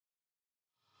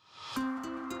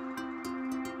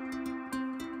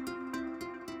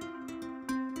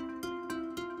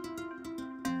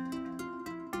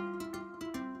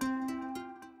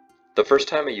The first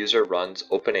time a user runs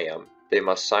OpenAM, they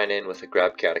must sign in with a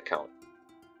GrabCAD account.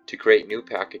 To create new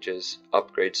packages,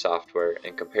 upgrade software,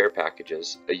 and compare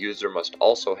packages, a user must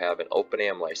also have an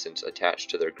OpenAM license attached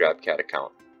to their GrabCAD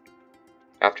account.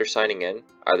 After signing in,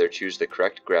 either choose the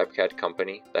correct GrabCAD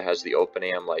company that has the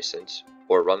OpenAM license,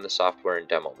 or run the software in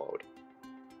demo mode.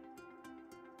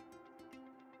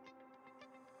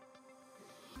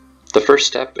 The first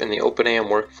step in the OpenAM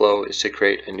workflow is to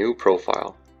create a new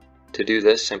profile. To do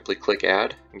this, simply click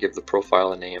Add and give the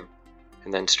profile a name,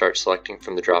 and then start selecting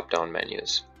from the drop-down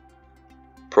menus.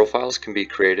 Profiles can be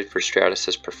created for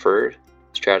Stratasys Preferred,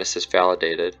 Stratasys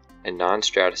Validated, and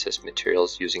non-Stratasys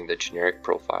materials using the generic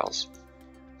profiles.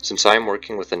 Since I am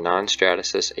working with a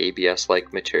non-Stratasys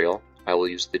ABS-like material, I will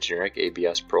use the generic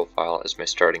ABS profile as my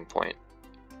starting point.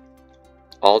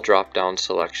 All drop-down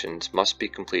selections must be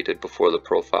completed before the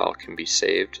profile can be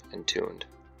saved and tuned.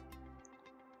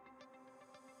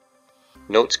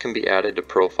 Notes can be added to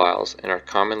profiles and are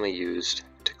commonly used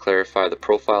to clarify the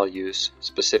profile use,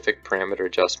 specific parameter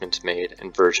adjustments made,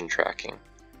 and version tracking.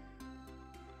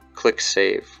 Click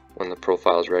Save when the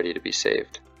profile is ready to be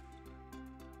saved.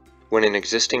 When an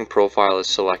existing profile is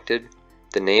selected,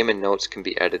 the name and notes can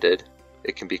be edited,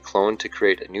 it can be cloned to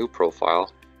create a new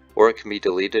profile, or it can be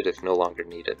deleted if no longer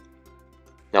needed.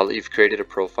 Now that you've created a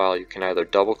profile, you can either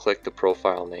double-click the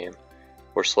profile name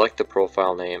or select the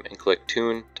profile name and click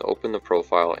Tune to open the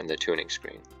profile in the tuning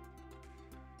screen.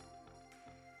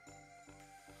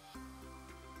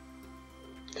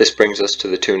 This brings us to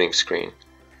the tuning screen.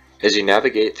 As you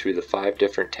navigate through the 5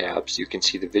 different tabs, you can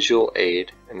see the visual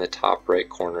aid in the top right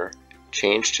corner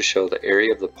change to show the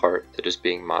area of the part that is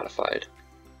being modified.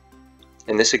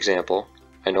 In this example,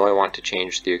 I know I want to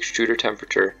change the extruder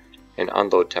temperature and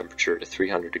unload temperature to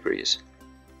 300 degrees.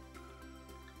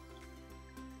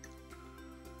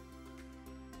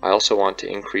 I also want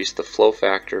to increase the flow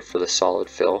factor for the solid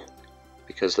fill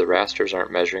because the rasters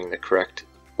aren't measuring the correct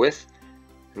width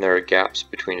and there are gaps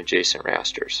between adjacent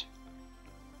rasters.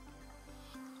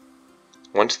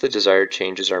 Once the desired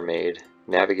changes are made,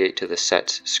 navigate to the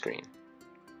Sets screen.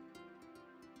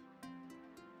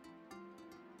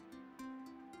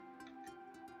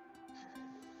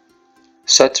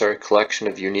 Sets are a collection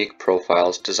of unique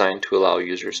profiles designed to allow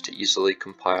users to easily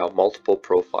compile multiple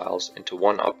profiles into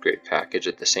one upgrade package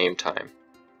at the same time.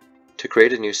 To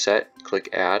create a new set, click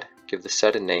Add, give the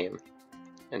set a name,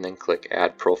 and then click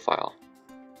Add Profile.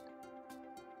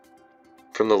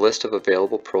 From the list of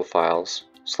available profiles,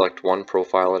 select one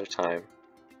profile at a time,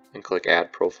 and click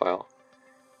Add Profile.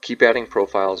 Keep adding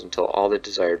profiles until all the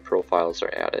desired profiles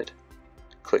are added.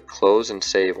 Click Close and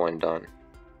Save when done.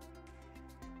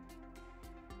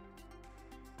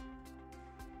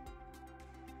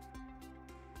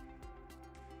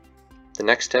 The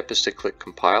next step is to click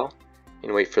Compile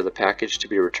and wait for the package to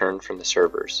be returned from the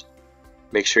servers.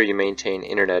 Make sure you maintain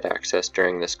internet access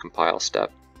during this compile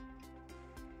step.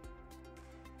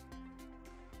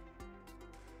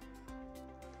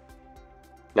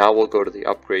 Now we'll go to the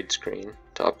Upgrade screen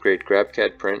to upgrade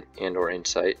GrabCAD Print and/or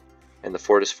Insight and the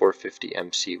Fortus 450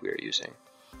 MC we are using.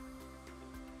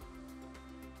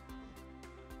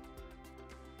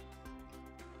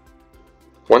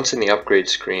 Once in the Upgrade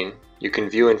screen, you can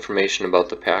view information about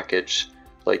the package,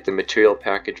 like the material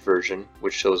package version,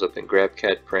 which shows up in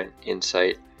GrabCAD Print,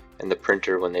 Insight, and the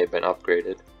printer when they have been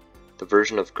upgraded, the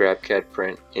version of GrabCAD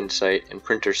Print, Insight, and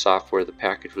printer software the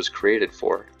package was created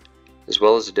for, as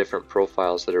well as the different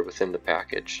profiles that are within the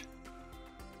package.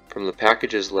 From the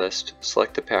packages list,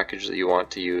 select the package that you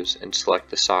want to use and select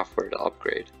the software to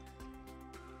upgrade.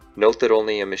 Note that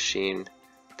only a machine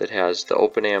that has the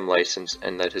OpenAM license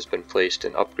and that has been placed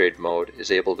in upgrade mode is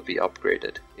able to be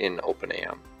upgraded in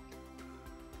OpenAM.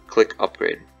 Click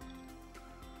Upgrade.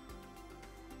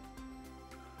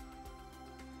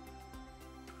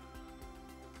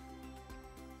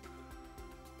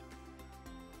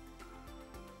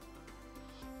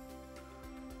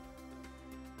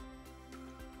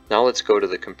 Now let's go to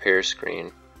the Compare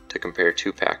screen to compare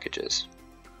 2 packages.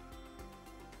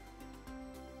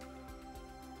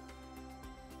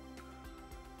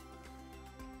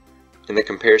 In the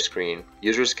Compare screen,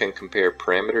 users can compare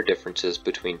parameter differences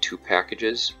between 2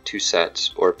 packages, 2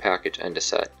 sets, or a package and a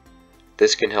set.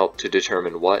 This can help to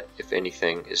determine what, if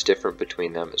anything, is different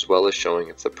between them, as well as showing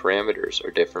if the parameters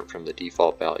are different from the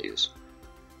default values.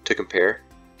 To compare,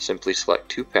 simply select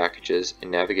 2 packages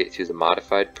and navigate through the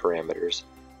modified parameters,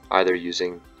 either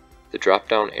using the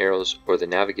drop-down arrows or the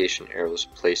navigation arrows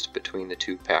placed between the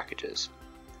 2 packages.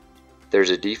 There is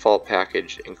a default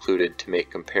package included to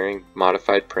make comparing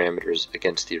modified parameters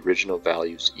against the original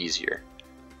values easier.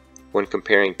 When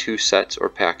comparing two sets or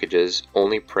packages,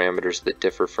 only parameters that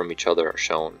differ from each other are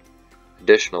shown.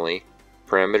 Additionally,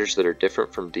 parameters that are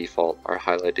different from default are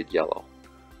highlighted yellow.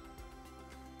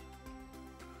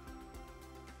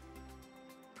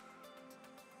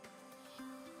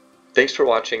 Thanks for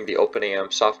watching the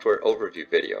OpenAM software overview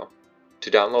video. To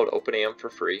download OpenAM for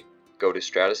free, go to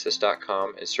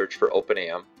stratasys.com and search for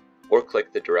OpenAM, or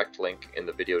click the direct link in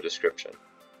the video description.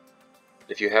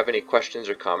 If you have any questions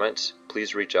or comments,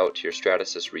 please reach out to your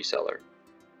Stratasys reseller.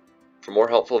 For more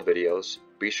helpful videos,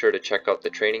 be sure to check out the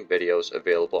training videos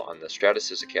available on the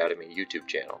Stratasys Academy YouTube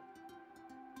channel.